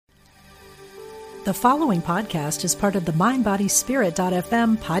The following podcast is part of the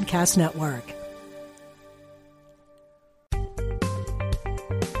MindBodySpirit.fm podcast network.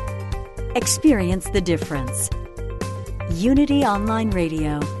 Experience the difference. Unity Online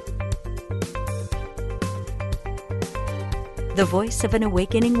Radio. The voice of an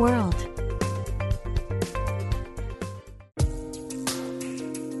awakening world.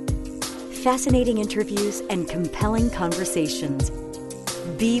 Fascinating interviews and compelling conversations.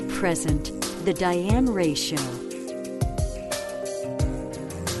 Be present. The Diane Ray Show.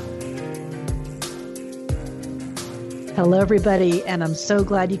 Hello, everybody, and I'm so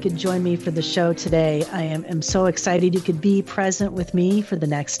glad you could join me for the show today. I am so excited you could be present with me for the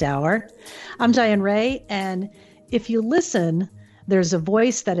next hour. I'm Diane Ray, and if you listen, there's a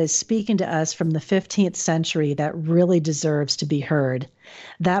voice that is speaking to us from the 15th century that really deserves to be heard.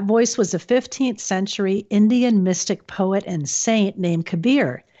 That voice was a 15th century Indian mystic poet and saint named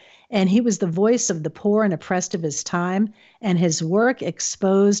Kabir. And he was the voice of the poor and oppressed of his time, and his work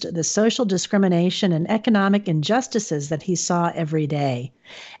exposed the social discrimination and economic injustices that he saw every day.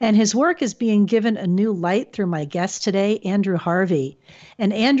 And his work is being given a new light through my guest today, Andrew Harvey.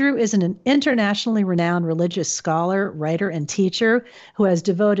 And Andrew is an internationally renowned religious scholar, writer, and teacher who has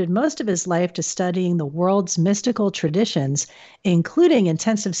devoted most of his life to studying the world's mystical traditions, including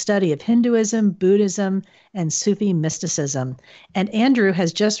intensive study of Hinduism, Buddhism, and Sufi mysticism. And Andrew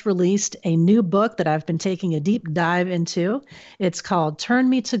has just released a new book that I've been taking a deep dive into. It's called Turn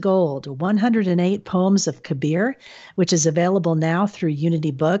Me to Gold, 108 Poems of Kabir, which is available now through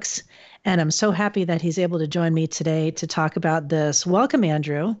Unity Books. And I'm so happy that he's able to join me today to talk about this. Welcome,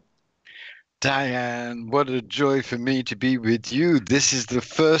 Andrew. Diane, what a joy for me to be with you. This is the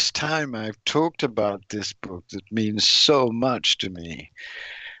first time I've talked about this book that means so much to me.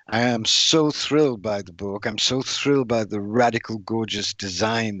 I am so thrilled by the book. I'm so thrilled by the radical, gorgeous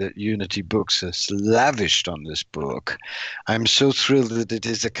design that Unity Books has lavished on this book. I'm so thrilled that it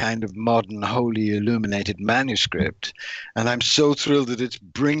is a kind of modern, wholly illuminated manuscript. And I'm so thrilled that it's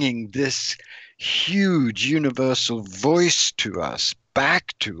bringing this huge universal voice to us,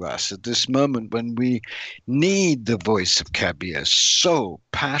 back to us at this moment when we need the voice of Kabir so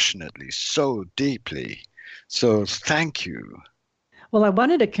passionately, so deeply. So thank you. Well, I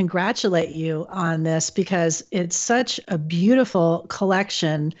wanted to congratulate you on this because it's such a beautiful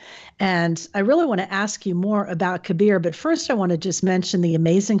collection. And I really want to ask you more about Kabir. But first, I want to just mention the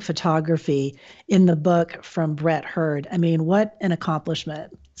amazing photography in the book from Brett Hurd. I mean, what an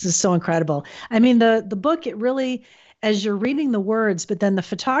accomplishment. This is so incredible. I mean, the book, it really, as you're reading the words, but then the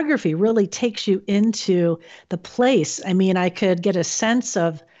photography really takes you into the place. I mean, I could get a sense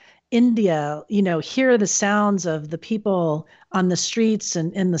of India, hear the sounds of the people on the streets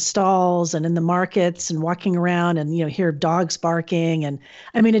and in the stalls and in the markets and walking around and, hear dogs barking. And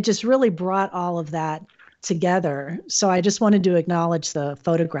I mean, it just really brought all of that together. So I just wanted to acknowledge the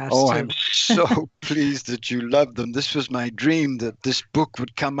photographs. Oh, too. I'm so pleased that you love them. This was my dream, that this book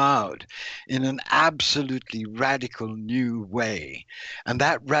would come out in an absolutely radical new way. And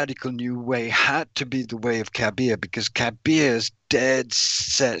that radical new way had to be the way of Kabir, because Kabir's dead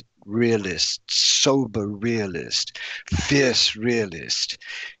set realist, sober realist, fierce realist.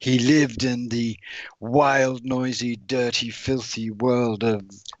 He lived in the wild, noisy, dirty, filthy world of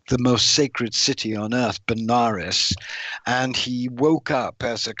the most sacred city on earth, Benares, and he woke up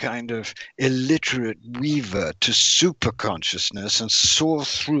as a kind of illiterate weaver to super consciousness and saw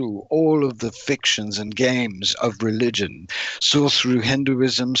through all of the fictions and games of religion, saw through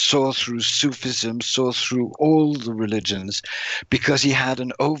Hinduism, saw through Sufism, saw through all the religions, because he had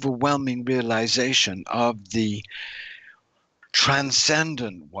an overwhelming realization of the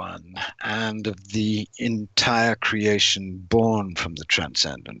transcendent one and of the entire creation born from the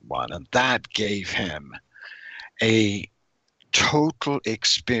transcendent one. And that gave him a total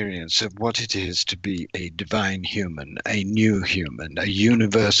experience of what it is to be a divine human, a new human, a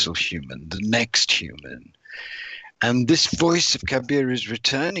universal human, the next human. And this voice of Kabir is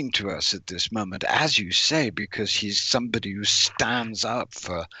returning to us at this moment, as you say, because he's somebody who stands up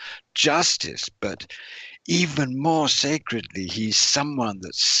for justice, but even more sacredly, he's someone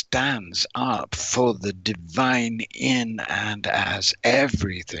that stands up for the divine in and as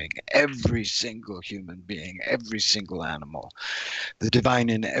everything, every single human being, every single animal, the divine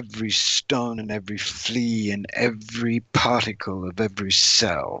in every stone and every flea and every particle of every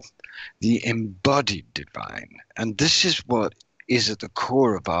cell, the embodied divine. And this is what is at the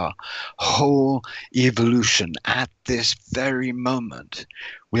core of our whole evolution at this very moment.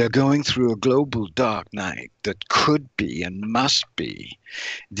 We are going through a global dark night that could be and must be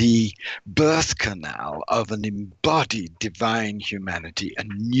the birth canal of an embodied divine humanity, a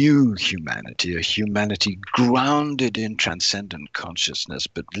new humanity, a humanity grounded in transcendent consciousness,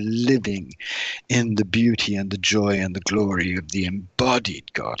 but living in the beauty and the joy and the glory of the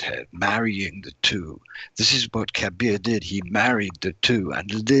embodied Godhead, marrying the two. This is what Kabir did. He married the two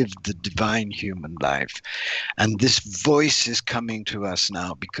and lived the divine human life. And this voice is coming to us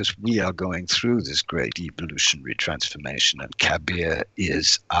now because we are going through this great evolutionary transformation, and Kabir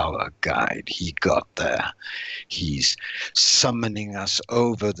is our guide. He got there. He's summoning us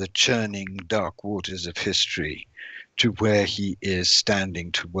over the churning dark waters of history to where he is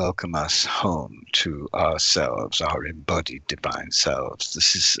standing to welcome us home to ourselves, our embodied divine selves.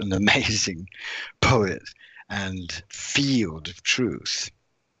 This is an amazing poet and field of truth.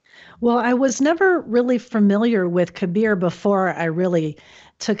 Well, I was never really familiar with Kabir before I really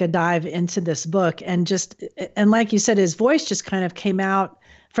took a dive into this book, and like you said, his voice just kind of came out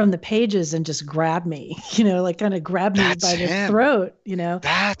from the pages and just grabbed me, like kind of grabbed me by the throat,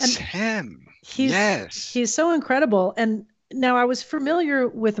 That's him. He's so incredible. And now I was familiar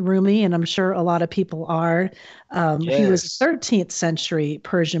with Rumi, and I'm sure a lot of people are. He was a 13th century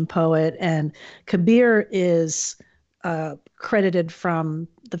Persian poet, and Kabir is credited from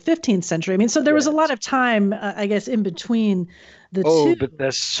the 15th century. I mean, so there was a lot of time, I guess, in between the two. Oh, but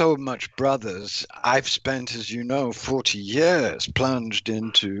there's so much, brothers. I've spent, as you know, 40 years plunged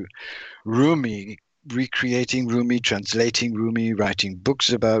into Rumi, recreating Rumi, translating Rumi, writing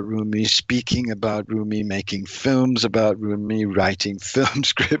books about Rumi, speaking about Rumi, making films about Rumi, writing film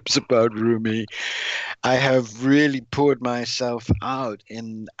scripts about Rumi. I have really poured myself out,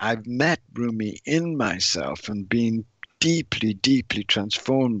 and I've met Rumi in myself and been deeply, deeply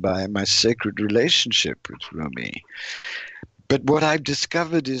transformed by my sacred relationship with Rumi. But what I've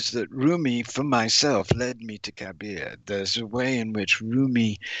discovered is that Rumi, for myself, led me to Kabir. There's a way in which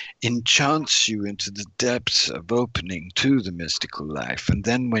Rumi enchants you into the depths of opening to the mystical life. And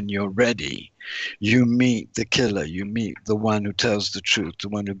then when you're ready, you meet the killer, you meet the one who tells the truth, the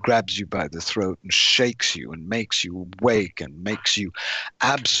one who grabs you by the throat and shakes you and makes you awake and makes you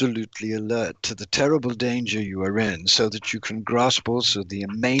absolutely alert to the terrible danger you are in, so that you can grasp also the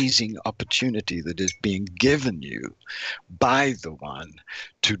amazing opportunity that is being given you by the one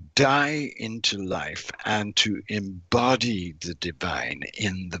to die into life and to embody the divine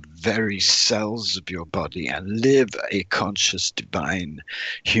in the very cells of your body and live a conscious, divine,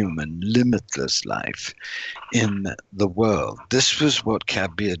 human, limitless life in the world. This was what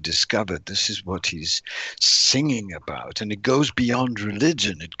Kabir discovered. This is what he's singing about. And it goes beyond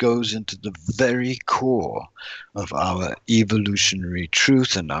religion. It goes into the very core of our evolutionary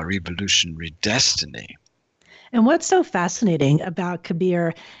truth and our evolutionary destiny. And what's so fascinating about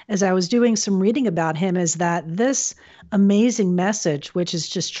Kabir, as I was doing some reading about him, is that this amazing message, which is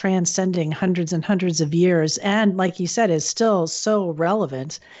just transcending hundreds and hundreds of years, and like you said, is still so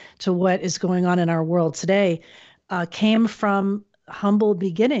relevant to what is going on in our world today, came from humble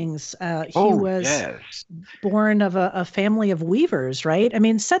beginnings. He was born of a family of weavers, right? I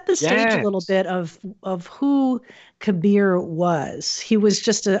mean, set the stage a little bit of who Kabir was. He was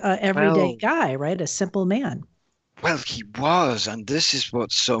just a everyday guy, right? A simple man. Well, he was, and this is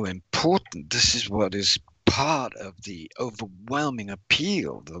what's so important. This is what is part of the overwhelming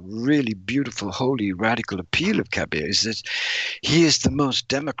appeal, the really beautiful, holy, radical appeal of Kabir, is that he is the most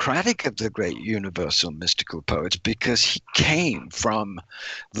democratic of the great universal mystical poets, because he came from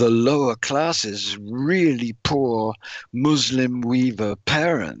the lower classes, really poor Muslim weaver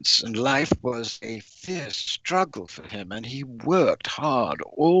parents, and life was a fierce struggle for him, and he worked hard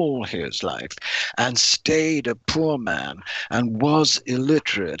all his life and stayed a poor man and was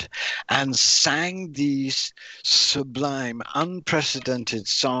illiterate and sang these sublime, unprecedented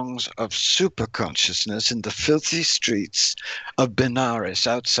songs of superconsciousness in the filthy streets of Benares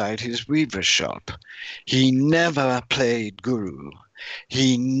outside his weaver shop. He never played guru.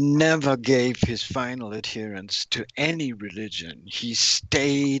 He never gave his final adherence to any religion. He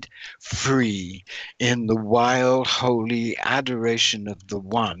stayed free in the wild, holy adoration of the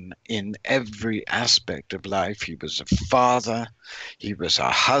One in every aspect of life. He was a father, he was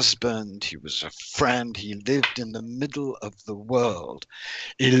a husband, he was a friend. He lived in the middle of the world,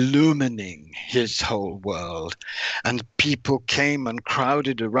 illumining his whole world. And people came and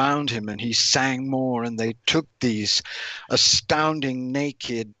crowded around him, and he sang more, and they took these astounding,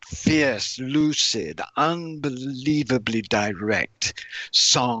 naked, fierce, lucid, unbelievably direct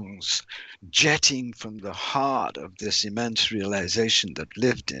songs jetting from the heart of this immense realization that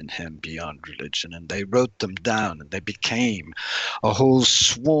lived in him beyond religion. And they wrote them down, and they became a whole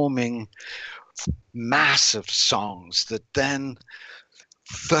swarming mass of songs that then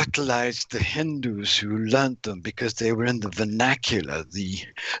fertilized the Hindus who learnt them because they were in the vernacular, the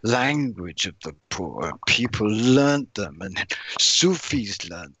language of the poor. People learnt them, and Sufis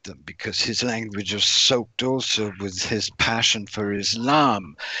learnt them because his language was soaked also with his passion for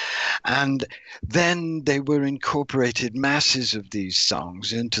Islam. And then they were incorporated masses of these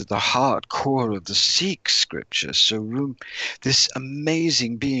songs into the heart core of the Sikh scripture. So this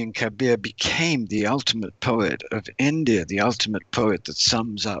amazing being, Kabir, became the ultimate poet of India, the ultimate poet that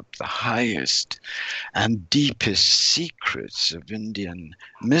sums up the highest and deepest secrets of Indian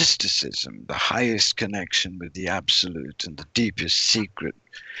mysticism, the highest connection with the absolute and the deepest secret,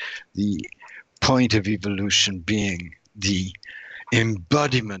 the point of evolution being the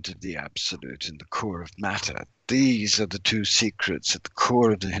embodiment of the absolute in the core of matter. These are the two secrets at the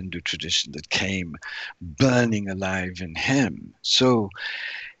core of the Hindu tradition that came burning alive in him. So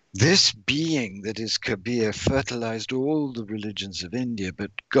this being that is Kabir fertilized all the religions of India, but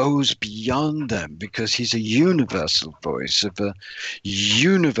goes beyond them because he's a universal voice of a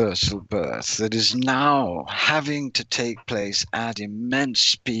universal birth that is now having to take place at immense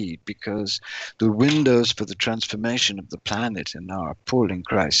speed because the windows for the transformation of the planet in our appalling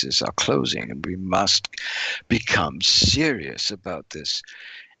crisis are closing, and we must become serious about this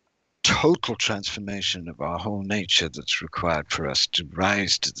total transformation of our whole nature that's required for us to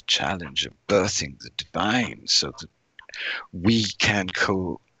rise to the challenge of birthing the divine so that we can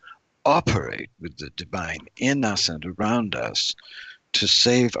cooperate with the divine in us and around us to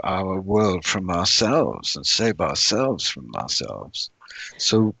save our world from ourselves and save ourselves from ourselves.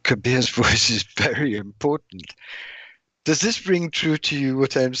 So Kabir's voice is very important. Does this ring true to you,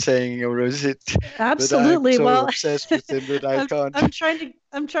 what I'm saying, or is it absolutely that I'm so obsessed with him that I can't?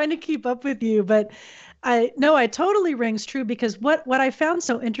 I'm trying to keep up with you, but I totally rings true, because what I found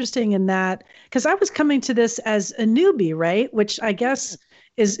so interesting in that, because I was coming to this as a newbie, right? Which I guess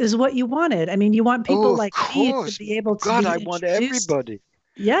is what you wanted. I mean, you want people like me to be able to God, be I want everybody.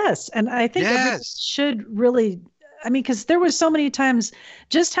 Yes, and I think everybody should really. I mean, because there were so many times,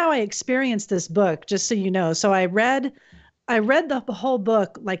 just how I experienced this book, just so you know. So I read the whole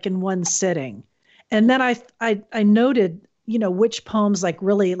book like in one sitting. And then I noted, which poems like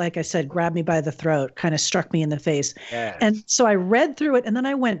really, like I said, grabbed me by the throat, kind of struck me in the face. Yes. And so I read through it, and then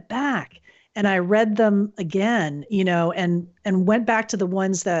I went back and I read them again, and went back to the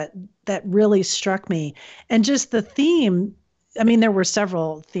ones that really struck me. And just the theme, I mean, there were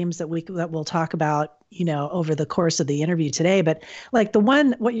several themes that we'll talk about, over the course of the interview today. But like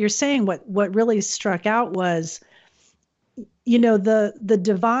what you're saying, what really struck out was, the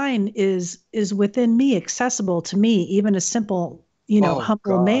divine is within me, accessible to me, even a simple,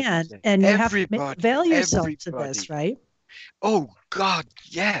 humble man. And you have to avail yourself to this, right? Oh God,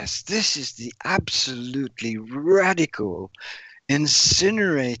 yes. This is the absolutely radical,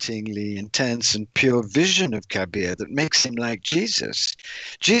 incineratingly intense and pure vision of Kabir that makes him like Jesus.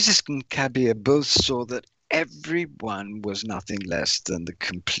 Jesus and Kabir both saw that everyone was nothing less than the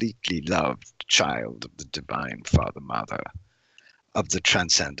completely loved child of the divine Father, Mother, of the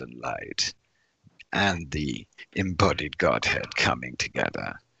transcendent light and the embodied Godhead coming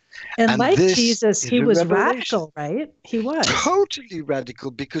together. And like Jesus, he was radical, right? He was totally radical,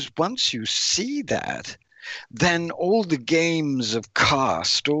 because once you see that, then all the games of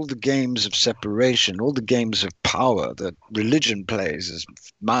caste, all the games of separation, all the games of power that religion plays as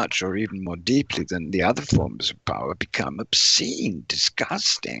much or even more deeply than the other forms of power become obscene,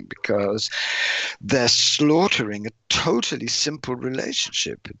 disgusting, because they're slaughtering a totally simple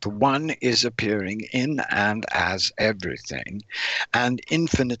relationship. The one is appearing in and as everything and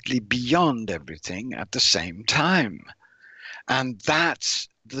infinitely beyond everything at the same time. And that's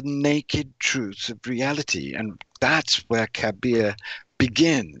the naked truth of reality. And that's where Kabir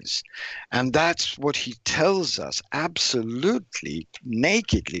begins. And that's what he tells us absolutely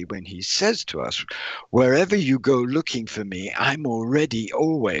nakedly when he says to us, wherever you go looking for me, I'm already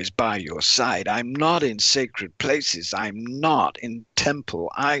always by your side. I'm not in sacred places. I'm not in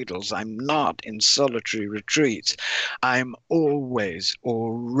temple idols. I'm not in solitary retreats. I'm always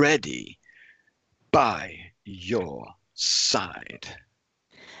already by your side.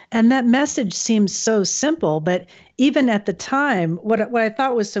 And that message seems so simple, but even at the time, what I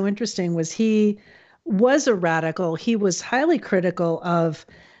thought was so interesting was he was a radical. He was highly critical of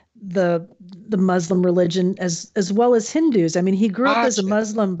the Muslim religion as well as Hindus. I mean, he grew up as a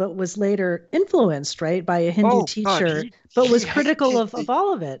Muslim, but was later influenced, right, by a Hindu teacher, but he was critical hated of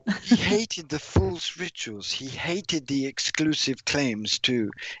all of it. he hated the false rituals. He hated the exclusive claims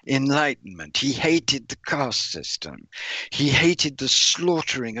to enlightenment. He hated the caste system. He hated the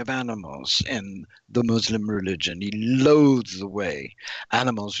slaughtering of animals in the Muslim religion. He loathed the way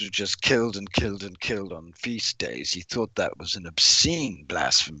animals were just killed and killed and killed on feast days. He thought that was an obscene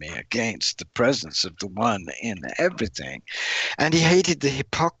blasphemy against the presence of the One in everything. And he hated the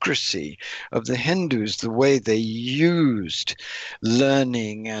hypocrisy of the Hindus, the way they used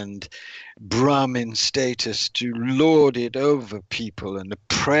learning and Brahmin status to lord it over people and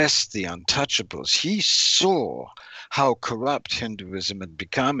oppress the untouchables. He saw how corrupt Hinduism had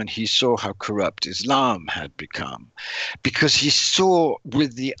become, and he saw how corrupt Islam had become, because he saw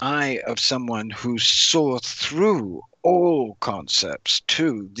with the eye of someone who saw through all concepts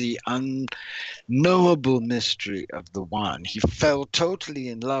to the unknowable mystery of the One. He fell totally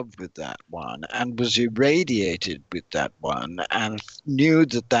in love with that One and was irradiated with that One, and knew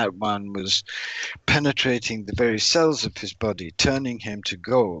that that One was penetrating the very cells of his body, turning him to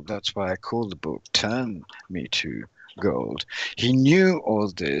gold. That's why I call the book Turn Me to Gold. He knew all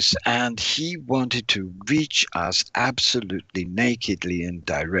this, and he wanted to reach us absolutely nakedly and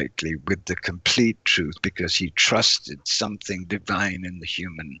directly with the complete truth, because he trusted something divine in the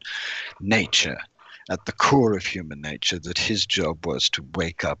human nature, at the core of human nature, that his job was to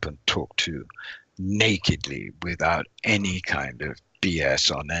wake up and talk to nakedly without any kind of BS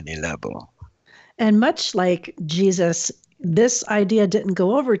on any level. And much like Jesus, this idea didn't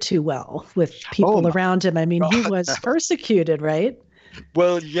go over too well with people around him. I mean, he was persecuted, right?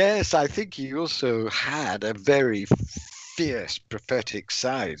 Well, yes, I think he also had a very fierce prophetic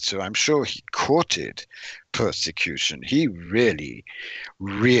side. So I'm sure he courted persecution. He really,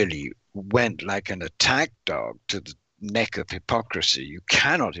 really went like an attack dog to the neck of hypocrisy. You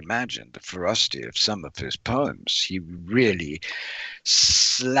cannot imagine the ferocity of some of his poems. He really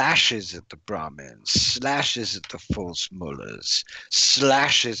slashes at the Brahmins, slashes at the false mullahs,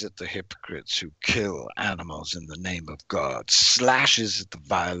 slashes at the hypocrites who kill animals in the name of God, slashes at the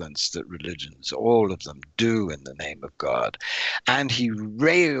violence that religions, all of them, do in the name of God. And he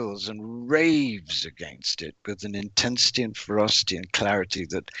rails and raves against it with an intensity and ferocity and clarity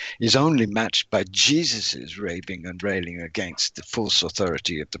that is only matched by Jesus's raving and railing against the false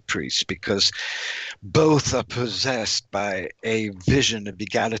authority of the priests, because both are possessed by a vision of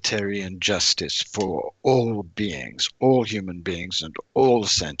egalitarian justice for all beings, all human beings and all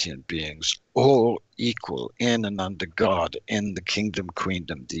sentient beings, all equal in and under God in the kingdom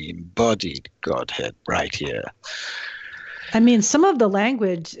queendom, the embodied Godhead right here. I mean, some of the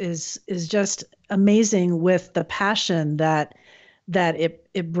language is just amazing with the passion that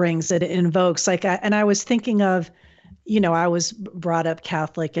it brings, it invokes. Like, I was thinking of, I was brought up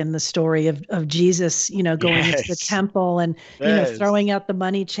Catholic, and the story of Jesus, going into the temple and, throwing out the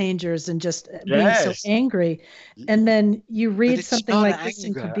money changers and just being so angry. And then you read something like this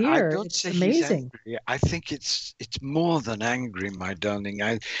in Kabir. It's amazing. I think it's more than angry, my darling.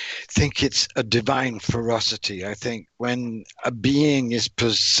 I think it's a divine ferocity. I think when a being is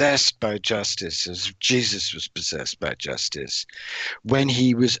possessed by justice, as Jesus was possessed by justice, when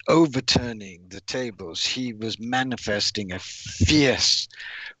he was overturning the tables, he was manifesting a fierce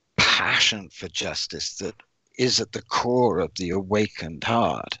passion for justice that is at the core of the awakened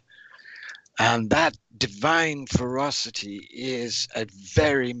heart. And that divine ferocity is a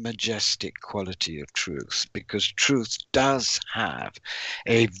very majestic quality of truth, because truth does have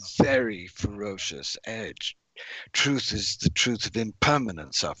a very ferocious edge. Truth is the truth of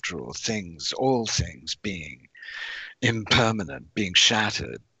impermanence, after all things being impermanent, being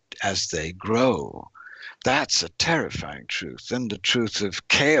shattered as they grow. That's a terrifying truth. And the truth of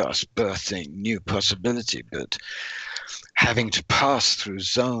chaos birthing new possibility, but having to pass through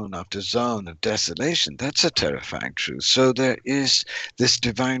zone after zone of desolation, that's a terrifying truth. So there is this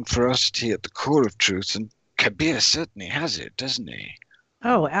divine ferocity at the core of truth, and Kabir certainly has it, doesn't he?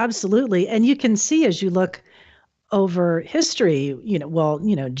 Oh, absolutely. And you can see as you look over history,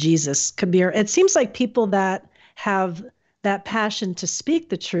 Jesus, Kabir, it seems like people that have that passion to speak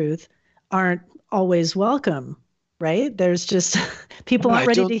the truth aren't always welcome, right? There's just people aren't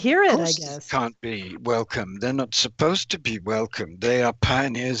ready to hear it, I guess. Can't be welcome. They're not supposed to be welcome. They are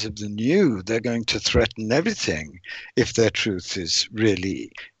pioneers of the new. They're going to threaten everything if their truth is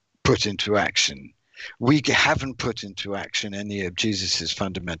really put into action. We haven't put into action any of Jesus's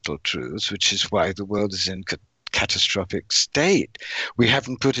fundamental truths, which is why the world is in catastrophic state. We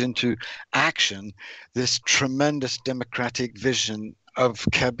haven't put into action this tremendous democratic vision of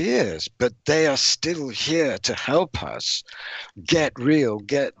Kabirs, but they are still here to help us get real,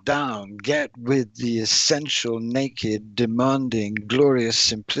 get down, get with the essential, naked, demanding, glorious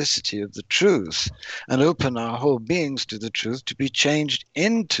simplicity of the truth, and open our whole beings to the truth to be changed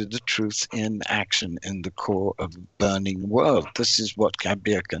into the truth in action in the core of a burning world. This is what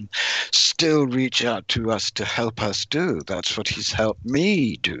Kabir can still reach out to us to help us do. That's what he's helped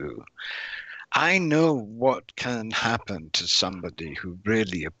me do. I know what can happen to somebody who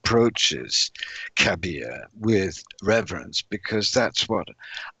really approaches Kabir with reverence, because that's what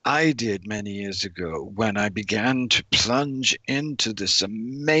I did many years ago when I began to plunge into this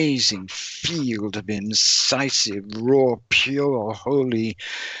amazing field of incisive, raw, pure, holy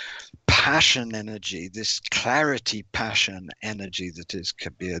passion energy, this clarity passion energy that is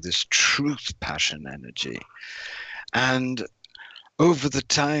Kabir, this truth passion energy. And over the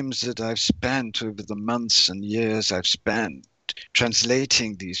times that I've spent, over the months and years I've spent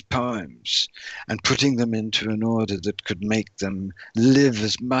translating these poems and putting them into an order that could make them live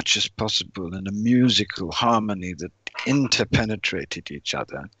as much as possible in a musical harmony that interpenetrated each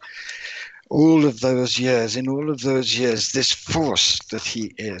other. In all of those years, this force that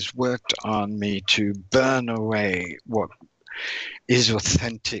he is worked on me to burn away what is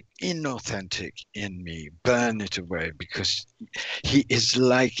inauthentic in me, burn it away, because he is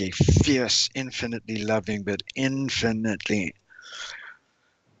like a fierce, infinitely loving, but infinitely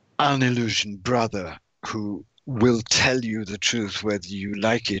unillusioned brother who will tell you the truth whether you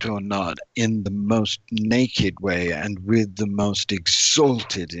like it or not, in the most naked way and with the most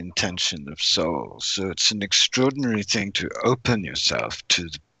exalted intention of soul. So it's an extraordinary thing to open yourself to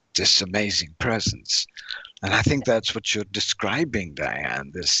this amazing presence. And I think that's what you're describing, Diane,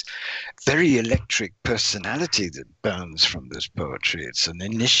 this very electric personality that burns from this poetry. It's an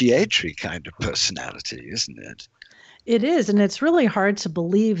initiatory kind of personality, isn't it? It is, and it's really hard to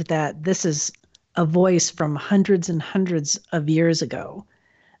believe that this is a voice from hundreds and hundreds of years ago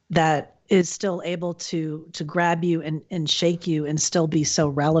that is still able to grab you and shake you and still be so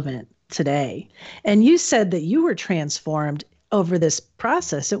relevant today. And you said that you were transformed over this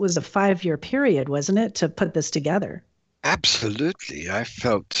process. It was a 5-year period, wasn't it, to put this together? Absolutely. I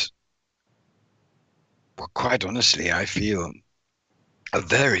felt, well, quite honestly, I feel a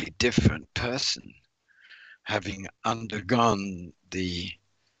very different person, having undergone the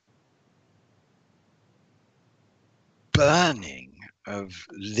burning of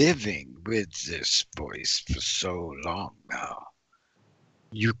living with this voice for so long now.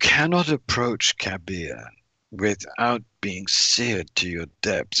 You cannot approach Kabir without being seared to your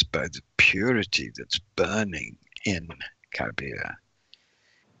depths by the purity that's burning in Kabir.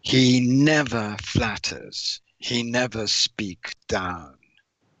 He never flatters. He never speaks down.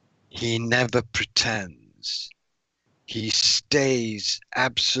 He never pretends. He stays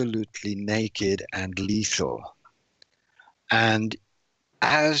absolutely naked and lethal. And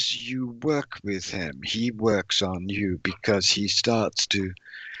as you work with him, he works on you, because he starts to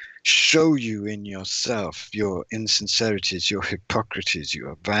show you in yourself your insincerities, your hypocrisies,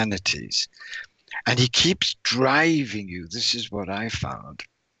 your vanities. And he keeps driving you. This is what I found.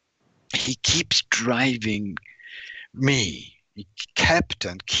 He keeps driving me. He kept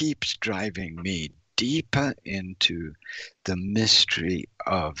and keeps driving me deeper into the mystery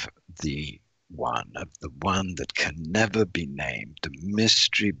of the one that can never be named, the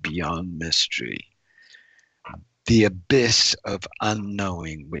mystery beyond mystery. The abyss of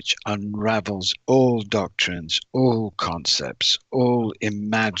unknowing, which unravels all doctrines, all concepts, all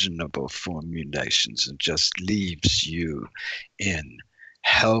imaginable formulations, and just leaves you in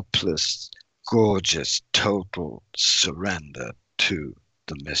helpless, gorgeous, total surrender to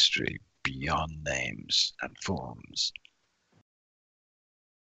the mystery beyond names and forms.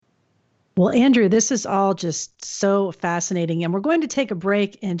 Well, Andrew, this is all just so fascinating. And we're going to take a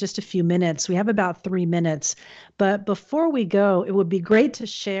break in just a few minutes. We have about 3 minutes. But before we go, it would be great to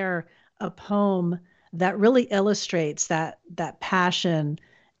share a poem that really illustrates that passion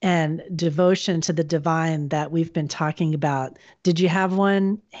and devotion to the divine that we've been talking about. Did you have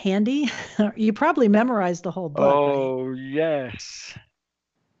one handy? You probably memorized the whole book. Oh, right? Yes.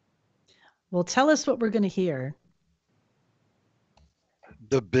 Well, tell us what we're going to hear.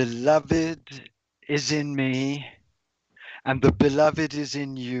 The beloved is in me, and the beloved is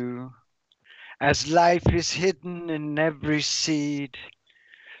in you, as life is hidden in every seed.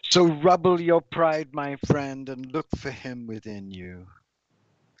 So rubble your pride, my friend, and look for him within you.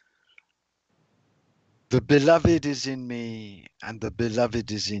 The beloved is in me, and the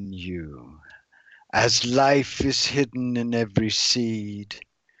beloved is in you, as life is hidden in every seed.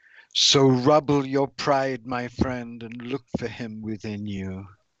 So rubble your pride, my friend, and look for him within you.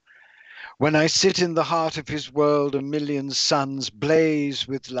 When I sit in the heart of his world, a million suns blaze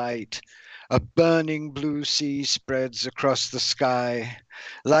with light. A burning blue sea spreads across the sky.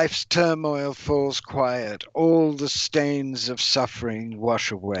 Life's turmoil falls quiet. All the stains of suffering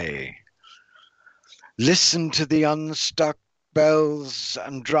wash away. Listen to the unstuck bells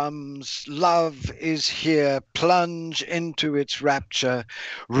and drums. Love is here. Plunge into its rapture.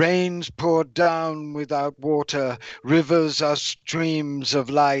 Rains pour down without water. Rivers are streams of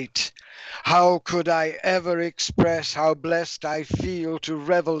light. How could I ever express how blessed I feel to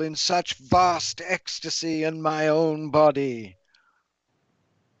revel in such vast ecstasy in my own body?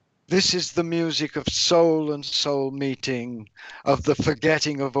 This is the music of soul and soul meeting, of the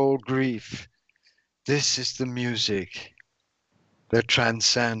forgetting of all grief. This is the music that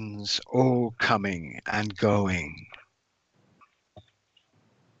transcends all coming and going.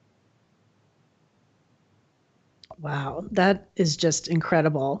 Wow, that is just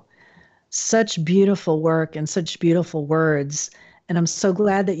incredible. Such beautiful work and such beautiful words. And I'm so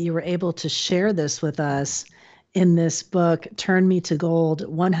glad that you were able to share this with us in this book, Turn Me to Gold,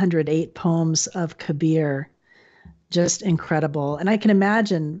 108 Poems of Kabir. Just incredible. And I can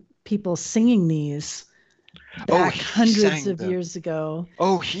imagine people singing these back hundreds of years ago.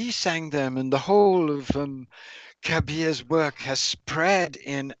 Oh, he sang them, and the whole of Kabir's work has spread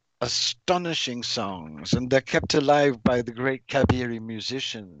in astonishing songs, and they're kept alive by the great Kabiri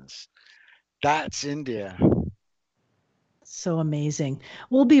musicians. That's India. So amazing.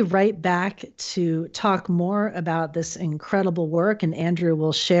 We'll be right back to talk more about this incredible work, and Andrew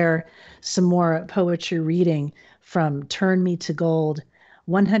will share some more poetry reading from Turn Me to Gold,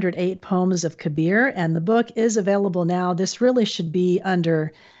 108 Poems of Kabir, and the book is available now. This really should be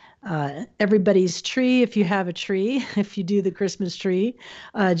under everybody's tree, if you have a tree, if you do the Christmas tree,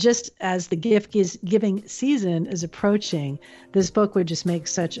 just as the giving season is approaching. This book would just make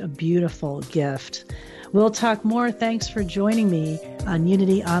such a beautiful gift. We'll talk more. Thanks for joining me on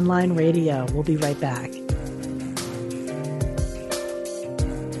Unity Online Radio. We'll be right back.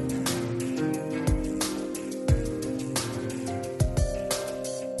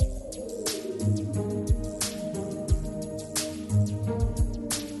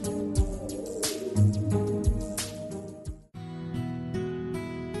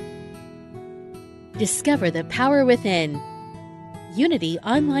 Discover the power within. Unity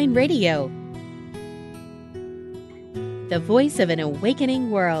Online Radio. The voice of an awakening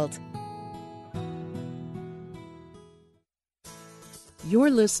world.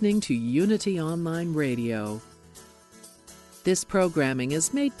 You're listening to Unity Online Radio. This programming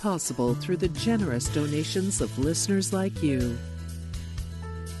is made possible through the generous donations of listeners like you.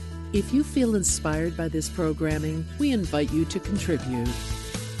 If you feel inspired by this programming, we invite you to contribute.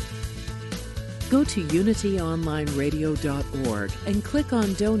 Go to unityonlineradio.org and click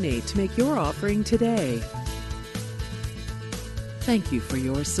on Donate to make your offering today. Thank you for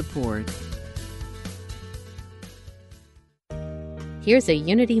your support. Here's a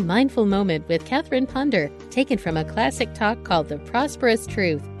Unity Mindful Moment with Catherine Ponder, taken from a classic talk called The Prosperous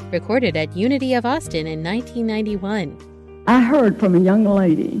Truth, recorded at Unity of Austin in 1991. I heard from a young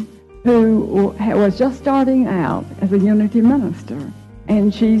lady who was just starting out as a Unity minister,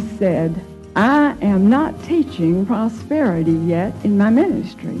 and she said, I am not teaching prosperity yet in my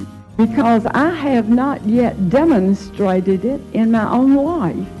ministry because I have not yet demonstrated it in my own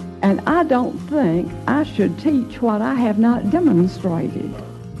life, and I don't think I should teach what I have not demonstrated.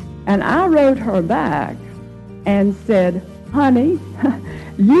 And I wrote her back and said, honey,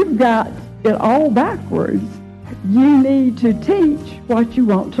 you've got it all backwards. You need to teach what you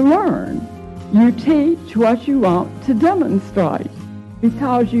want to learn. You teach what you want to demonstrate,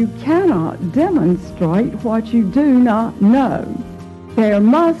 because you cannot demonstrate what you do not know. There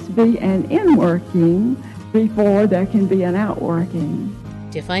must be an inworking before there can be an outworking.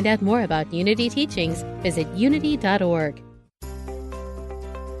 To find out more about Unity teachings, visit unity.org.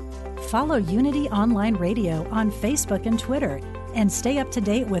 Follow Unity Online Radio on Facebook and Twitter, and stay up to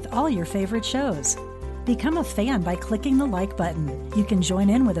date with all your favorite shows. Become a fan by clicking the like button. You can join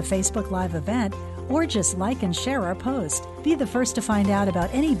in with a Facebook Live event, or just like and share our post. Be the first to find out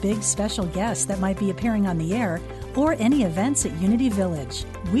about any big special guests that might be appearing on the air, or any events at Unity Village.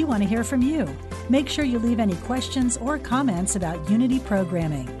 We want to hear from you. Make sure you leave any questions or comments about Unity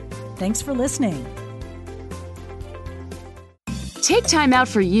programming. Thanks for listening. Take time out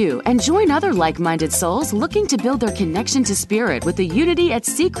for you and join other like-minded souls looking to build their connection to spirit with the Unity at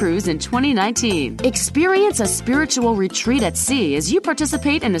Sea Cruise in 2019. Experience a spiritual retreat at sea as you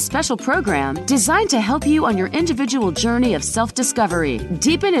participate in a special program designed to help you on your individual journey of self-discovery.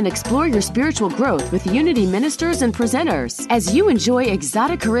 Deepen and explore your spiritual growth with Unity ministers and presenters as you enjoy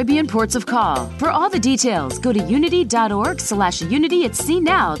exotic Caribbean ports of call. For all the details, go to unity.org/Unity at Sea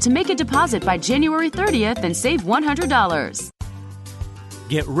now to make a deposit by January 30th and save $100.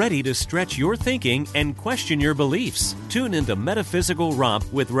 Get ready to stretch your thinking and question your beliefs. Tune into Metaphysical Romp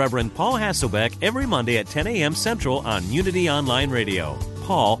with Reverend Paul Hasselbeck every Monday at 10 a.m. Central on Unity Online Radio.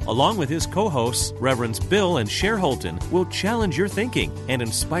 Paul, along with his co-hosts, Reverends Bill and Cher Holton, will challenge your thinking and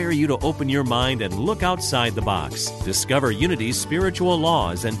inspire you to open your mind and look outside the box. Discover Unity's spiritual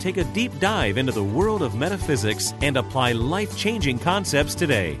laws and take a deep dive into the world of metaphysics and apply life-changing concepts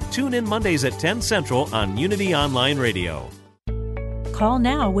today. Tune in Mondays at 10 Central on Unity Online Radio. Call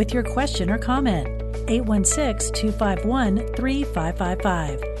now with your question or comment.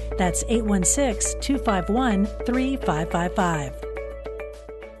 816-251-3555. That's 816-251-3555.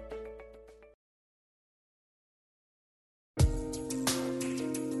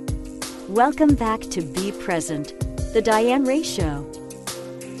 Welcome back to Be Present, The Diane Ray Show.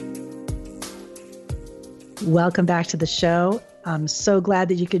 Welcome back to the show. I'm so glad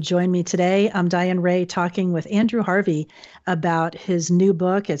that you could join me today. I'm Diane Ray talking with Andrew Harvey about his new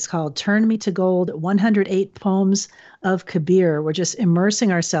book. It's called Turn Me to Gold, 108 Poems of Kabir. We're just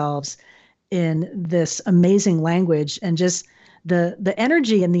immersing ourselves in this amazing language and just the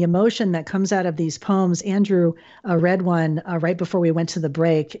energy and the emotion that comes out of these poems. Andrew read one right before we went to the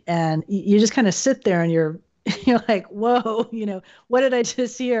break, and you just kind of sit there and you're like, whoa, what did I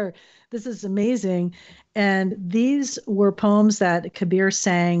just hear? This is amazing. And these were poems that Kabir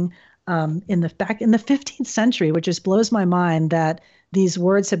sang in the 15th century, which just blows my mind that these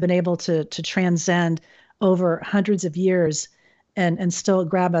words have been able to transcend over hundreds of years and still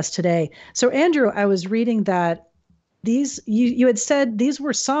grab us today. So Andrew, I was reading that these you had said these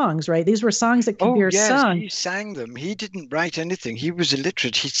were songs, right? These were songs that Kabir sung. He sang them. He didn't write anything. He was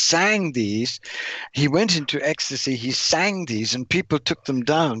illiterate. He sang these. He went into ecstasy. He sang these, and people took them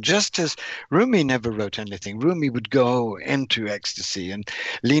down. Just as Rumi never wrote anything. Rumi would go into ecstasy and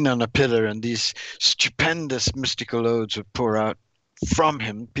lean on a pillar, and these stupendous mystical odes would pour out from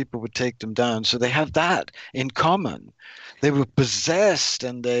him. People would take them down. So they have that in common. They were possessed,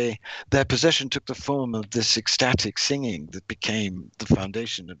 and their possession took the form of this ecstatic singing that became the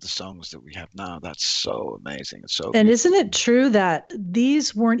foundation of the songs that we have now. That's so amazing. And isn't it true that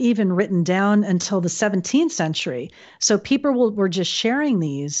these weren't even written down until the 17th century? So people were just sharing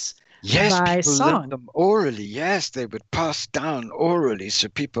these by song. Learned them orally. Yes, they would pass down orally. So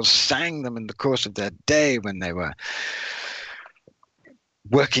people sang them in the course of their day when they were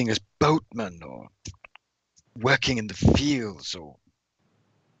working as boatmen or working in the fields or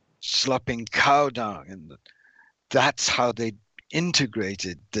slopping cow dung, and that's how they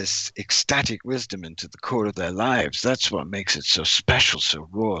integrated this ecstatic wisdom into the core of their lives. That's what makes it so special, so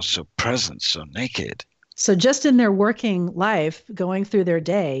raw, so present, so naked. So just in their working life, going through their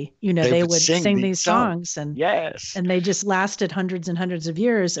day, they would sing these songs, and and they just lasted hundreds and hundreds of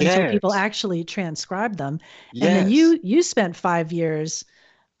years until people actually transcribed them. And then you spent 5 years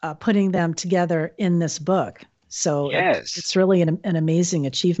putting them together in this book. So it's really an amazing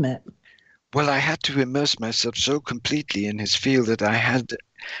achievement. Well, I had to immerse myself so completely in his field that I had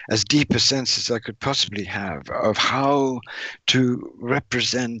as deep a sense as I could possibly have of how to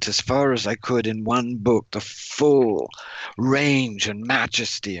represent as far as I could in one book the full range and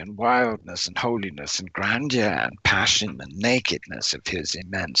majesty and wildness and holiness and grandeur and passion and nakedness of his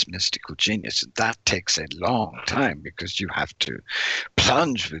immense mystical genius. And that takes a long time because you have to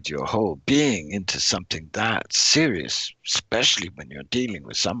plunge with your whole being into something that serious, especially when you're dealing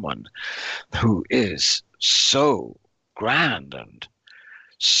with someone who is so grand and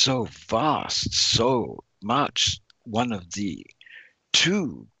so vast, so much one of the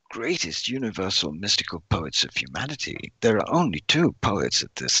two greatest universal mystical poets of humanity. There are only two poets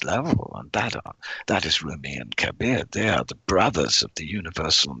at this level, and that is Rumi and Kabir. They are the brothers of the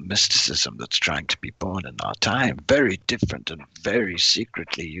universal mysticism that's trying to be born in our time, very different and very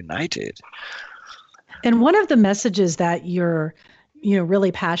secretly united. And one of the messages that you're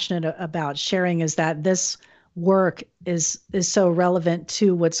really passionate about sharing is that this work is so relevant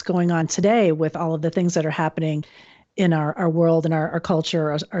to what's going on today with all of the things that are happening in our world and our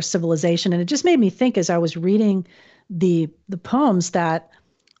culture, our civilization. And it just made me think as I was reading the poems that,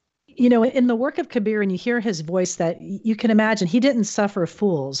 you know, in the work of Kabir, and you hear his voice, that you can imagine he didn't suffer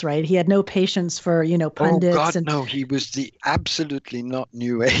fools, right? He had no patience for, you know, pundits. Oh God, and no, he was the absolutely not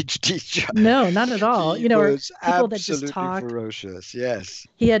New Age teacher. No, not at all. He You know, or was people that just absolutely talk. ferocious. Yes.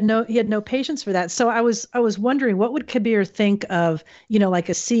 He had no patience for that. So I was wondering, what would Kabir think of, you know, like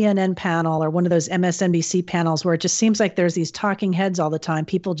a CNN panel or one of those MSNBC panels where it just seems like there's these talking heads all the time,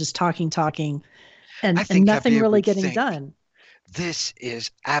 people just talking, and nothing Kabir really would getting think, done. this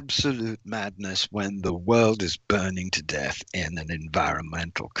is absolute madness when the world is burning to death in an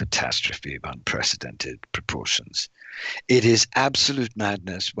environmental catastrophe of unprecedented proportions. It is absolute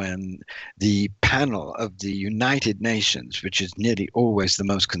madness when the panel of the United Nations, which is nearly always the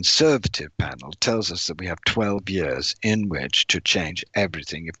most conservative panel, tells us that we have 12 years in which to change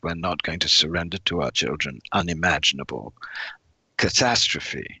everything if we're not going to surrender to our children unimaginable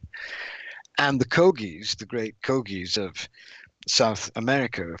catastrophe. And the Kogis, the great Kogis of South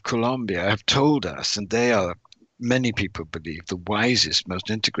America, of Colombia, have told us, and they are, many people believe, the wisest,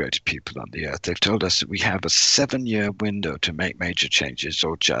 most integrated people on the earth. They've told us that we have a 7-year window to make major changes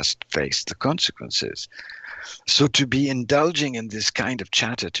or just face the consequences. So to be indulging in this kind of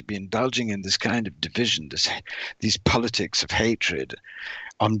chatter, to be indulging in this kind of division, these politics of hatred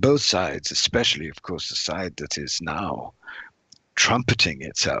on both sides, especially, of course, the side that is now trumpeting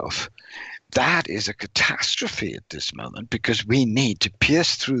itself, that is a catastrophe at this moment, because we need to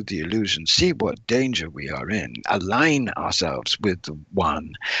pierce through the illusion, see what danger we are in, align ourselves with the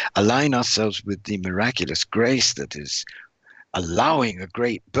one, align ourselves with the miraculous grace that is allowing a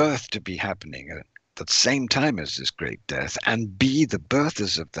great birth to be happening at the same time as this great death, and be the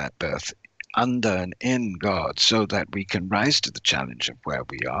birthers of that birth under and in God, so that we can rise to the challenge of where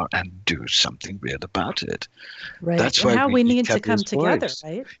we are and do something real about it. Right. That's and why how we need to Kabir's come together, voice.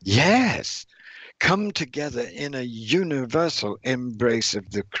 right? Yes. Come together in a universal embrace of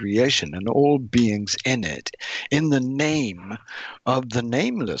the creation and all beings in it, in the name of the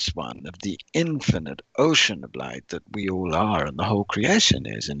nameless one, of the infinite ocean of light that we all are and the whole creation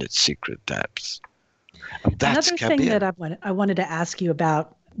is in its secret depths. And that's Another Kabir. thing that I wanted to ask you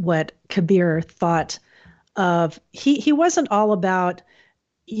about what Kabir thought of, he wasn't all about,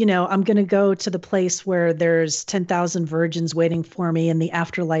 you know, I'm going to go to the place where there's 10,000 virgins waiting for me and the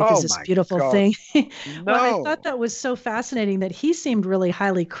afterlife is this beautiful thing. Well, I thought that was so fascinating that he seemed really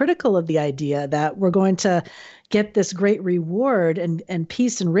highly critical of the idea that we're going to get this great reward and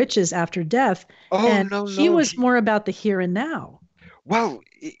peace and riches after death. He was more about the here and now. Well,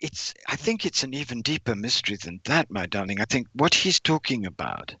 I think it's an even deeper mystery than that, my darling. I think what he's talking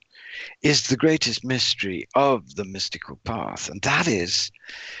about is the greatest mystery of the mystical path, and that is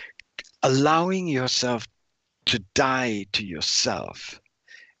allowing yourself to die to yourself,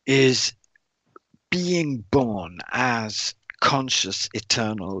 is being born as conscious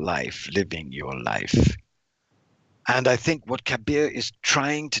eternal life, living your life. And I think what Kabir is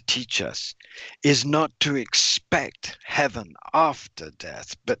trying to teach us is not to expect heaven after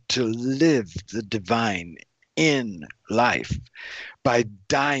death, but to live the divine in life by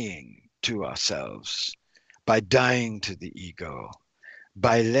dying to ourselves, by dying to the ego,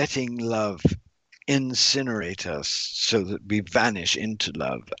 by letting love incinerate us so that we vanish into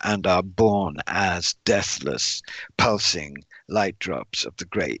love and are born as deathless, pulsing light drops of the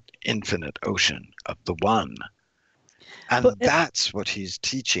great infinite ocean of the one. And that's what he's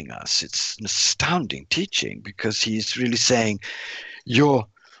teaching us. It's an astounding teaching, because he's really saying your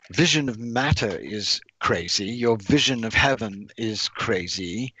vision of matter is crazy. Your vision of heaven is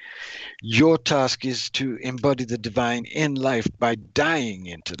crazy. Your task is to embody the divine in life by dying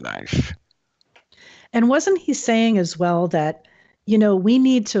into life. And wasn't he saying as well that, you know, we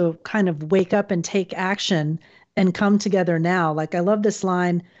need to kind of wake up and take action and come together now? Like, I love this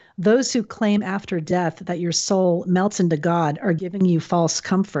line: those who claim after death that your soul melts into God are giving you false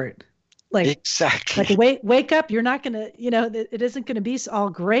comfort. Like, exactly. Like, wake up. You're not going to, you know, it isn't going to be all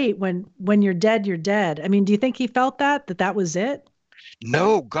great when you're dead, you're dead. I mean, do you think he felt that was it?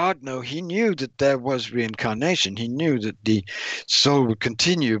 No, God, no. He knew that there was reincarnation. He knew that the soul would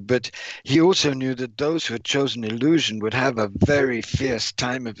continue, but he also knew that those who had chosen illusion would have a very fierce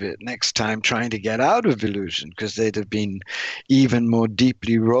time of it next time trying to get out of illusion, because they'd have been even more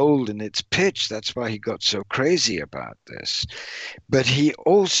deeply rolled in its pitch. That's why he got so crazy about this. But he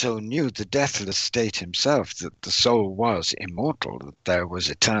also knew the deathless state himself, that the soul was immortal, that there was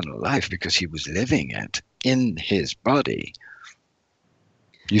eternal life, because he was living it in his body.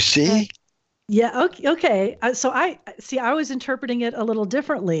 You see? Yeah. Okay. So I was interpreting it a little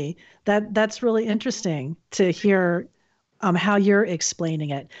differently. That's really interesting to hear how you're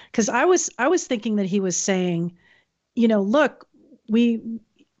explaining it. Because I was thinking that he was saying, you know, look,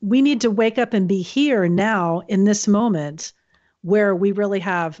 we need to wake up and be here now in this moment where we really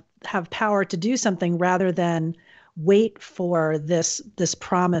have power to do something rather than wait for this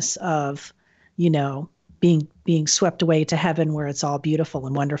promise of, being swept away to heaven where it's all beautiful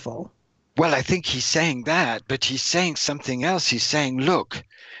and wonderful. Well, I think he's saying that, but he's saying something else. He's saying, look,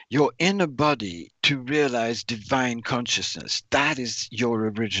 your inner body to realize divine consciousness, that is your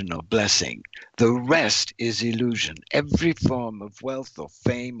original blessing. The rest is illusion. Every form of wealth or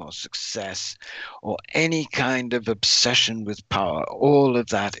fame or success or any kind of obsession with power, all of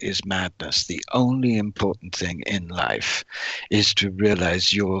that is madness. The only important thing in life is to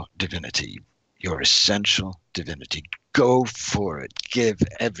realize your divinity, your essential divinity. Go for it. Give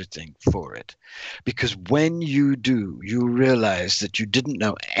everything for it. Because when you do, you realize that you didn't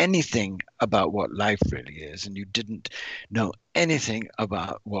know anything about what life really is, and you didn't know anything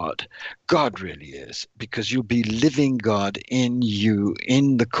about what God really is, because you'll be living God in you,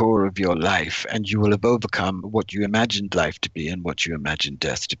 in the core of your life, and you will have overcome what you imagined life to be and what you imagined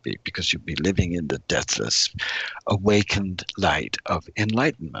death to be, because you'll be living in the deathless, awakened light of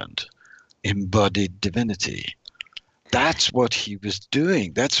enlightenment, embodied divinity. That's what he was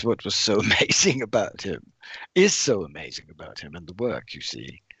doing. That's what was so amazing about him, is so amazing about him and the work, you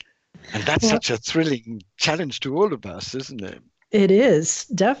see. And that's such a thrilling challenge to all of us, isn't it? It is,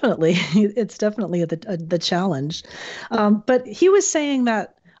 definitely. It's definitely the challenge. But he was saying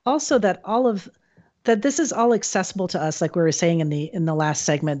that also that that this is all accessible to us, like we were saying in the last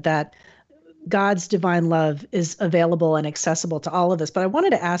segment, that God's divine love is available and accessible to all of us. But I wanted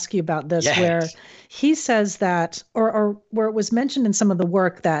to ask you about this, yes, where he says that, or where it was mentioned in some of the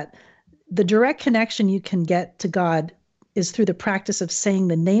work, that the direct connection you can get to God is through the practice of saying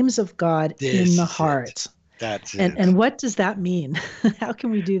the names of God in the heart. That's it. And what does that mean? How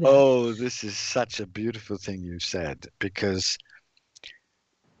can we do that? Oh, this is such a beautiful thing you said, because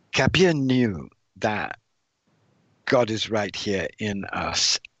Kabir knew that God is right here in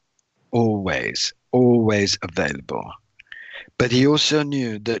us, always available. But he also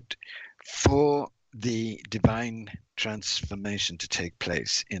knew that for the divine transformation to take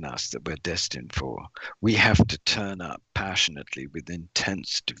place in us that we're destined for, we have to turn up passionately with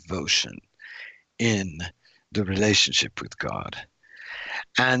intense devotion in the relationship with God.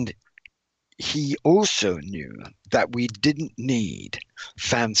 And he also knew that we didn't need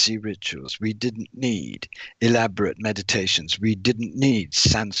fancy rituals. We didn't need elaborate meditations. We didn't need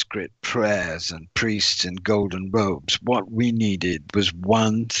Sanskrit prayers and priests in golden robes. What we needed was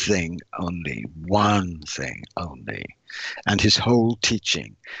one thing only. And his whole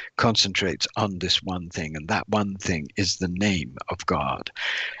teaching concentrates on this one thing, and that one thing is the name of God.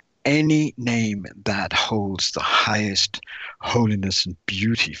 Any name that holds the highest holiness and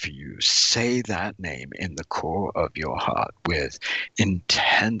beauty for you, say that name in the core of your heart with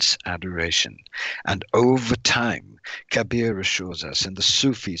intense adoration. And over time, Kabir assures us, and the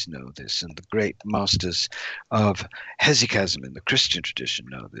Sufis know this, and the great masters of hesychasm in the Christian tradition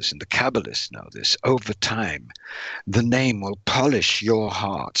know this, and the Kabbalists know this, over time, the name will polish your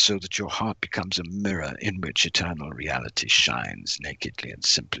heart so that your heart becomes a mirror in which eternal reality shines nakedly and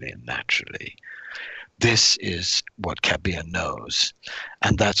simply and naturally. This is what Kabir knows,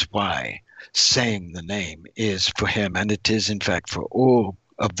 and that's why saying the name is for him, and it is in fact for all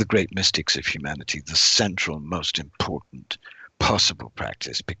of the great mystics of humanity, the central, most important possible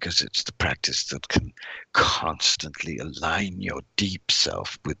practice, because it's the practice that can constantly align your deep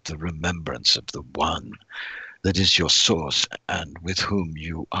self with the remembrance of the one that is your source and with whom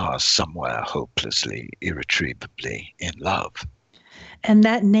you are somewhere hopelessly, irretrievably in love. And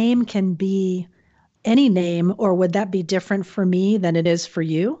that name can be any name, or would that be different for me than it is for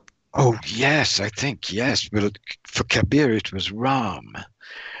you? Oh, yes, I think, yes. Well, for Kabir, it was Ram.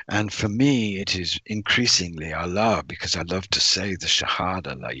 And for me, it is increasingly Allah, because I love to say the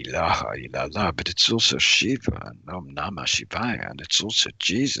Shahada, La ilaha illallah, but it's also Shiva and Om Namah Shivaya, and it's also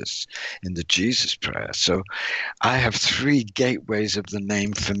Jesus in the Jesus prayer. So I have three gateways of the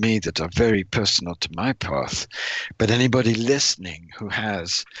name for me that are very personal to my path. But anybody listening who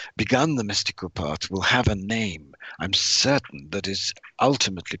has begun the mystical path will have a name, I'm certain, that is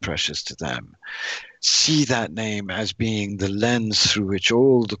ultimately precious to them. See that name as being the lens through which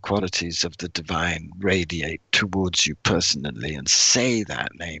all the qualities of the divine radiate towards you personally, and say that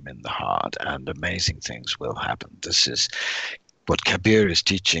name in the heart, and amazing things will happen. This is what Kabir is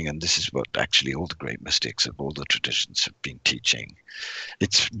teaching, and this is what actually all the great mystics of all the traditions have been teaching.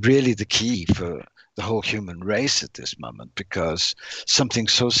 It's really the key for the whole human race at this moment, because something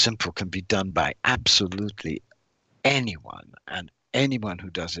so simple can be done by absolutely anyone, and anyone who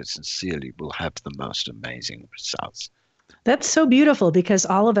does it sincerely will have the most amazing results. That's so beautiful because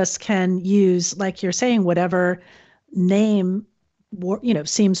all of us can use, like you're saying, whatever name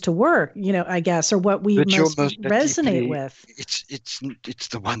seems to work, I guess, or what we But you're most most resonate deeply, with. it's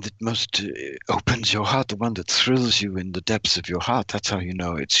the one that most opens your heart, the one that thrills you in the depths of your heart. That's how you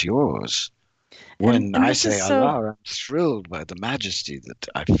know it's yours. When And I this is say so, Allah, I'm thrilled by the majesty that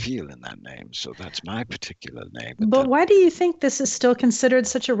I feel in that name. So that's my particular name. but why do you think this is still considered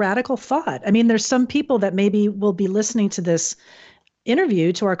such a radical thought? I mean, there's some people that maybe will be listening to this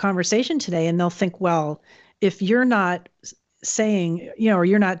interview, to our conversation today, and they'll think, well, if you're not saying, or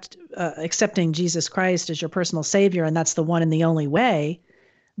you're not accepting Jesus Christ as your personal savior, and that's the one and the only way,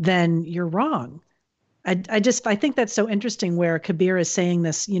 then you're wrong. I think that's so interesting where Kabir is saying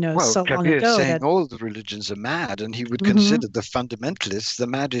this, Well, so long Kabir is ago saying that, all the religions are mad, and he would Mhm. consider the fundamentalists the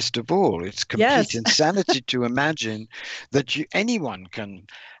maddest of all. It's complete Yes. insanity to imagine that anyone can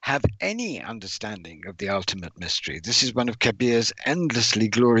have any understanding of the ultimate mystery. This is one of Kabir's endlessly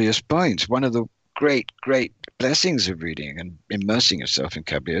glorious points. One of the great, great blessings of reading and immersing yourself in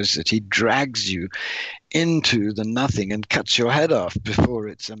Kabir is that he drags you into the nothing and cuts your head off before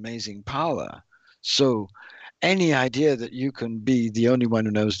its amazing power. So any idea that you can be the only one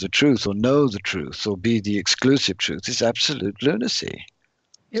who knows the truth or know the truth or be the exclusive truth is absolute lunacy.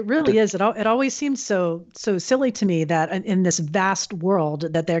 It really is. It always seems so silly to me that in this vast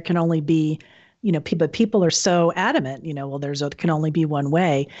world that there can only be, people are so adamant, well, can only be one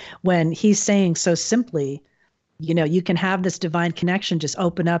way, when he's saying so simply, you can have this divine connection just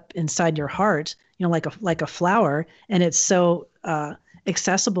open up inside your heart, like a flower, and it's so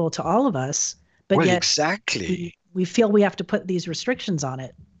accessible to all of us. But well, yet exactly. We feel we have to put these restrictions on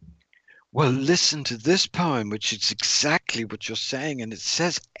it. Well, listen to this poem, which is exactly what you're saying, and it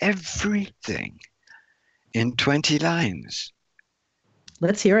says everything in 20 lines.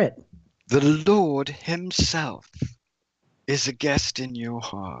 Let's hear it. The Lord himself is a guest in your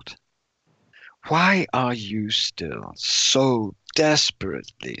heart. Why are you still so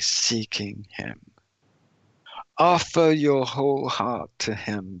desperately seeking him? Offer your whole heart to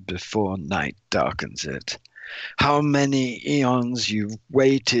him before night darkens it. How many eons you've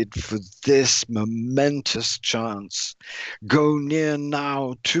waited for this momentous chance. Go near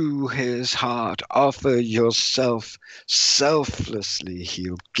now to his heart. Offer yourself selflessly.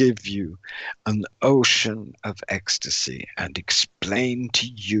 He'll give you an ocean of ecstasy and explain to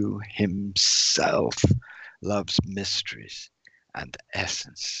you himself love's mysteries and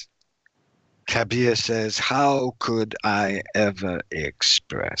essence. Kabir says, how could I ever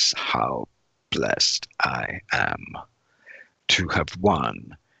express how blessed I am to have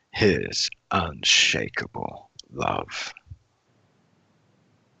won his unshakable love?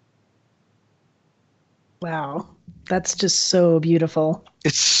 Wow, that's just so beautiful.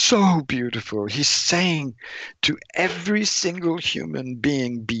 It's so beautiful. He's saying to every single human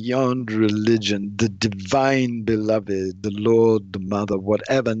being beyond religion, the divine beloved, the Lord, the Mother,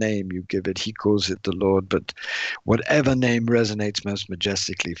 whatever name you give it, he calls it the Lord, but whatever name resonates most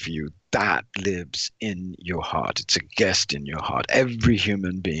majestically for you, that lives in your heart. It's a guest in your heart. Every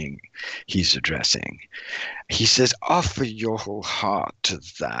human being he's addressing. He says, offer your whole heart to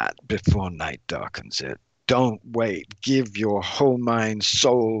that before night darkens it. Don't wait. Give your whole mind,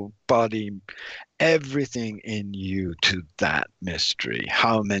 soul, body, everything in you to that mystery.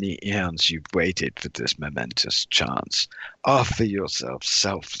 How many eons you've waited for this momentous chance. Offer yourself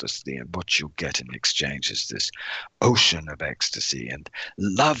selflessly, and what you'll get in exchange is this ocean of ecstasy and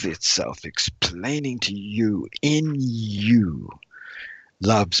love itself explaining to you, in you,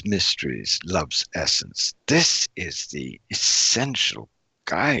 love's mysteries, love's essence. This is the essential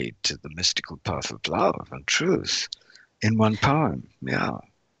guide to the mystical path of love and truth in one poem. Yeah.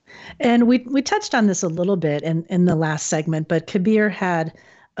 And we touched on this a little bit in the last segment, but Kabir had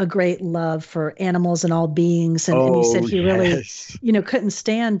a great love for animals and all beings, and you said he really, couldn't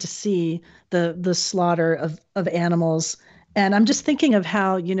stand to see the slaughter of animals. And I'm just thinking of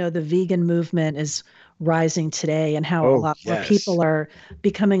how, the vegan movement is rising today, and how a lot more people are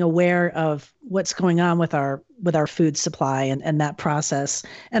becoming aware of what's going on with our food supply and that process.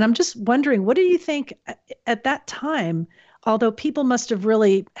 And I'm just wondering, what do you think at that time, although people must have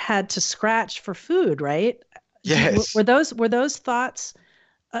really had to scratch for food, right? Yes. Were those thoughts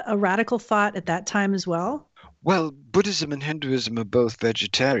a radical thought at that time as well? Well, Buddhism and Hinduism are both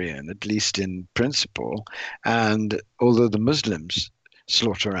vegetarian, at least in principle. And although the Muslims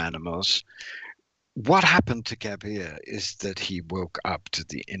slaughter animals, what happened to Kabir is that he woke up to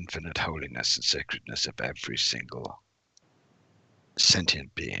the infinite holiness and sacredness of every single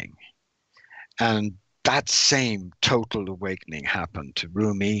sentient being. And that same total awakening happened to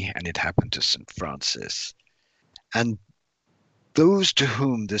Rumi, and it happened to St. Francis. And Those to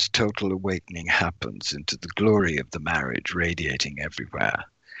whom this total awakening happens into the glory of the marriage radiating everywhere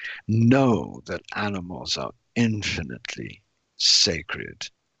know that animals are infinitely sacred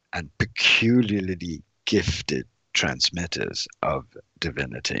and peculiarly gifted transmitters of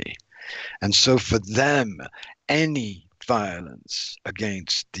divinity. And so for them, any violence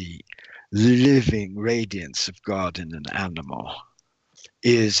against the living radiance of God in an animal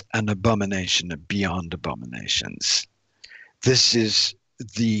is an abomination beyond abominations. This is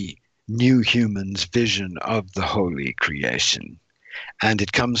the new human's vision of the holy creation. And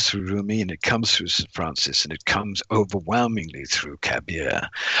it comes through Rumi, and it comes through St. Francis, and it comes overwhelmingly through Kabir.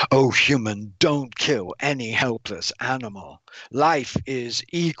 Oh, human, don't kill any helpless animal. Life is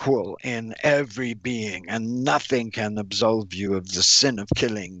equal in every being, and nothing can absolve you of the sin of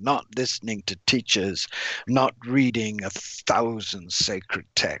killing, not listening to teachers, not reading 1,000 sacred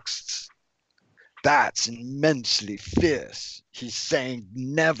texts. That's immensely fierce. He's saying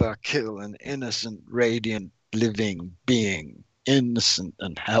never kill an innocent, radiant, living being. Innocent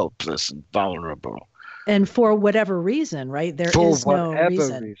and helpless and vulnerable. And for whatever reason, right? There is no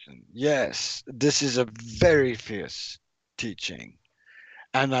reason. Yes, this is a very fierce teaching.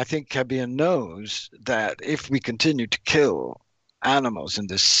 And I think Kabir knows that if we continue to kill animals in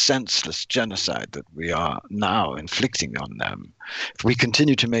this senseless genocide that we are now inflicting on them, if we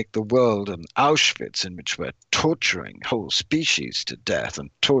continue to make the world an Auschwitz in which we're torturing whole species to death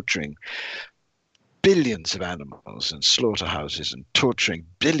and torturing billions of animals in slaughterhouses and torturing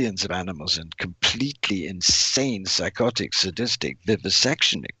billions of animals in completely insane, psychotic, sadistic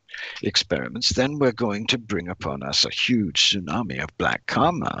vivisection experiments, then we're going to bring upon us a huge tsunami of black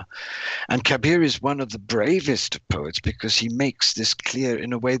karma. And Kabir is one of the bravest of poets because he makes this clear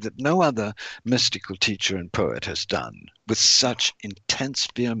in a way that no other mystical teacher and poet has done, with such intense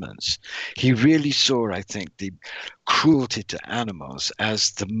vehemence. He really saw, I think, the cruelty to animals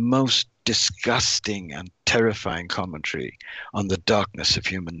as the most disgusting and terrifying commentary on the darkness of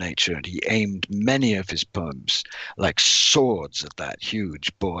human nature, and he aimed many of his poems like swords at that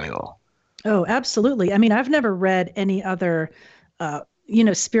huge boil. Oh, absolutely. I mean, I've never read any other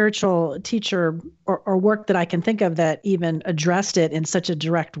spiritual teacher or work that I can think of that even addressed it in such a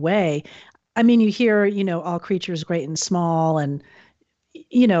direct way. I mean, you hear, all creatures great and small, and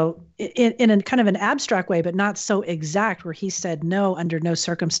in a kind of an abstract way, but not so exact, where he said, no, under no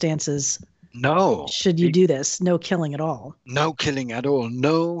circumstances should you do this. No killing at all. No killing at all.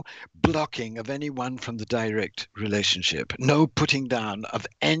 No blocking of anyone from the direct relationship. No putting down of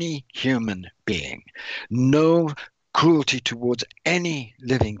any human being. No cruelty towards any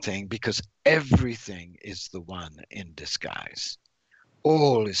living thing, because everything is the one in disguise.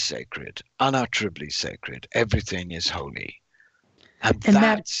 All is sacred, unutterably sacred. Everything is holy. And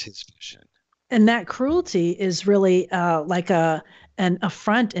that's his vision. And that cruelty is really like an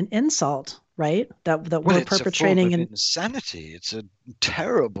affront, an insult, right? That we're perpetrating. It's a form of insanity. It's a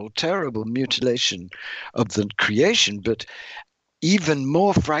terrible, terrible mutilation of the creation. But even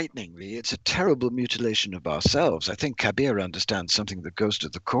more frighteningly, it's a terrible mutilation of ourselves. I think Kabir understands something that goes to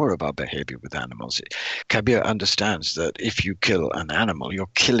the core of our behavior with animals. Kabir understands that if you kill an animal, you're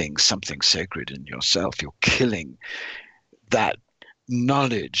killing something sacred in yourself. You're killing that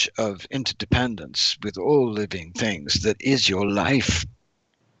knowledge of interdependence with all living things that is your life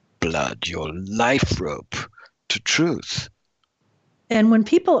blood, your life rope to truth. And when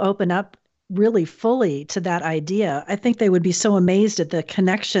people open up really fully to that idea, I think they would be so amazed at the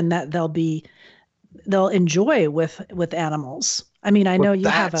connection that they'll enjoy with animals. I mean, I know you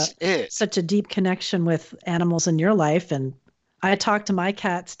have such a deep connection with animals in your life, and I talk to my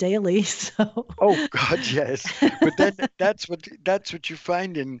cats daily. So. Oh God, yes. But then that's what you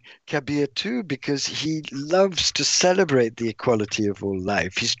find in Kabir too, because he loves to celebrate the equality of all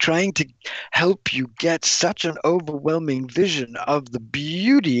life. He's trying to help you get such an overwhelming vision of the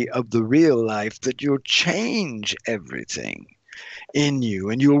beauty of the real life that you'll change everything in you,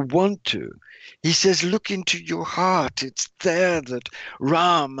 and you'll want to. He says, look into your heart. It's there that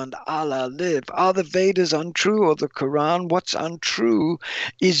Ram and Allah live. Are the Vedas untrue or the Quran? What's untrue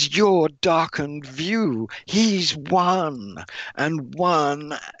is your darkened view. He's one, and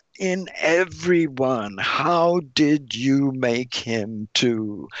one in everyone. How did you make him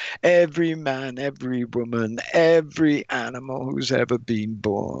two? Every man, every woman, every animal who's ever been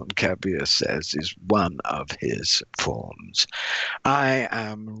born, Kabir says, is one of his forms. I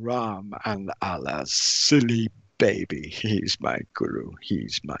am Ram and Allah's silly baby. He's my guru.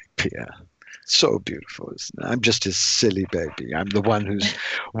 He's my peer. So beautiful, isn't it? I'm just a silly baby. I'm the one who's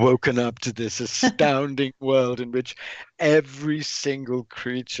woken up to this astounding world in which every single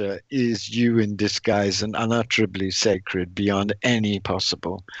creature is you in disguise and unutterably sacred beyond any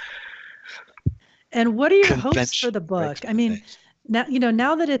possible. And what are your hopes for the book? I mean,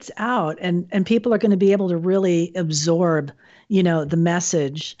 now that it's out and people are going to be able to really absorb, the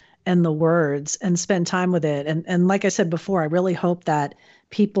message and the words and spend time with it. And like I said before, I really hope that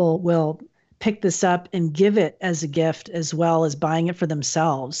people will pick this up and give it as a gift as well as buying it for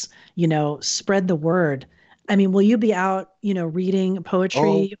themselves, spread the word. I mean, will you be out, reading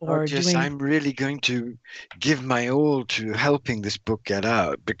poetry or yes, doing... I'm really going to give my all to helping this book get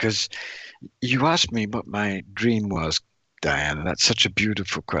out, because you asked me what my dream was, Diane. That's such a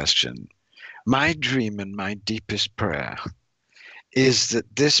beautiful question. My dream and my deepest prayer is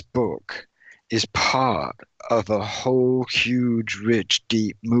that this book is part of a whole huge, rich,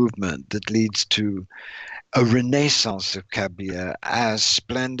 deep movement that leads to a renaissance of Kabir as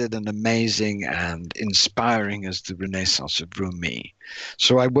splendid and amazing and inspiring as the Renaissance of Rumi.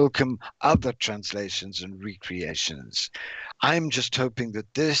 So I welcome other translations and recreations. I'm just hoping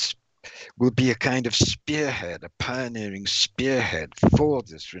that this will be a kind of spearhead, a pioneering spearhead for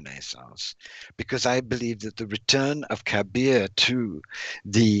this Renaissance, because I believe that the return of Kabir to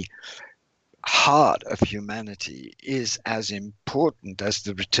the heart of humanity is as important as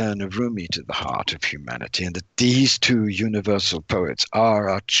the return of Rumi to the heart of humanity, and that these two universal poets are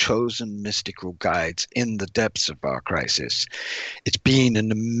our chosen mystical guides in the depths of our crisis. It's been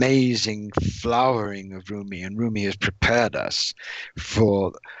an amazing flowering of Rumi, and Rumi has prepared us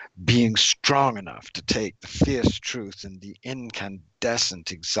for being strong enough to take the fierce truth and the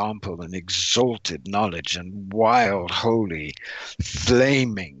incandescent example and exalted knowledge and wild, holy,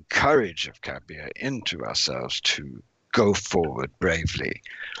 flaming courage of Kabir into ourselves to go forward bravely.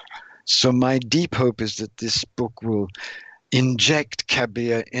 So my deep hope is that this book will inject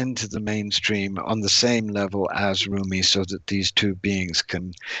Kabir into the mainstream on the same level as Rumi, so that these two beings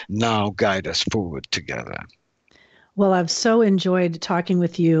can now guide us forward together. Well, I've so enjoyed talking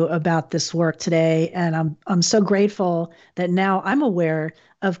with you about this work today, and I'm so grateful that now I'm aware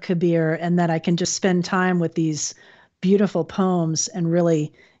of Kabir and that I can just spend time with these beautiful poems and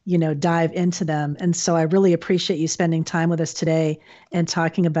really, dive into them. And so I really appreciate you spending time with us today and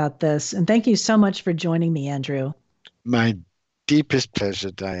talking about this. And thank you so much for joining me, Andrew. My deepest pleasure,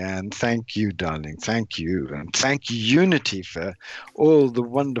 Diane. Thank you, darling. Thank you. And thank you, Unity, for all the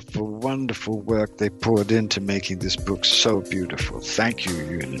wonderful, wonderful work they poured into making this book so beautiful. Thank you,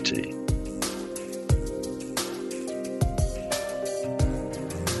 Unity.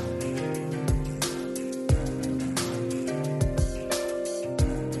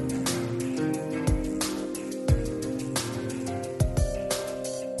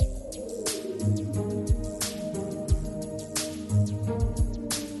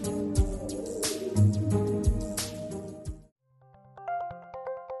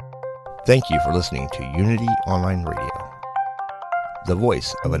 Thank you for listening to Unity Online Radio, the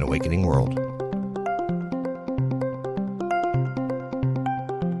voice of an awakening world.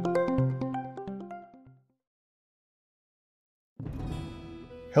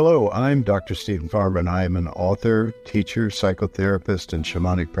 Hello, I'm Dr. Stephen Farber, and I am an author, teacher, psychotherapist, and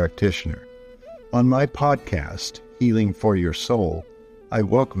shamanic practitioner. On my podcast, Healing for Your Soul, I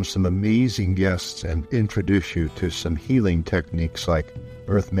welcome some amazing guests and introduce you to some healing techniques like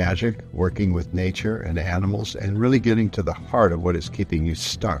earth magic, working with nature and animals, and really getting to the heart of what is keeping you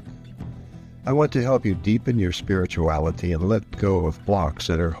stuck. I want to help you deepen your spirituality and let go of blocks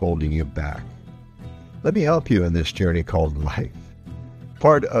that are holding you back. Let me help you in this journey called life.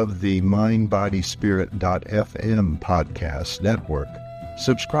 Part of the mindbodyspirit.fm podcast network.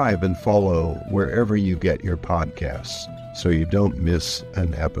 Subscribe and follow wherever you get your podcasts so you don't miss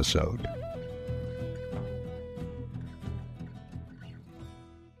an episode.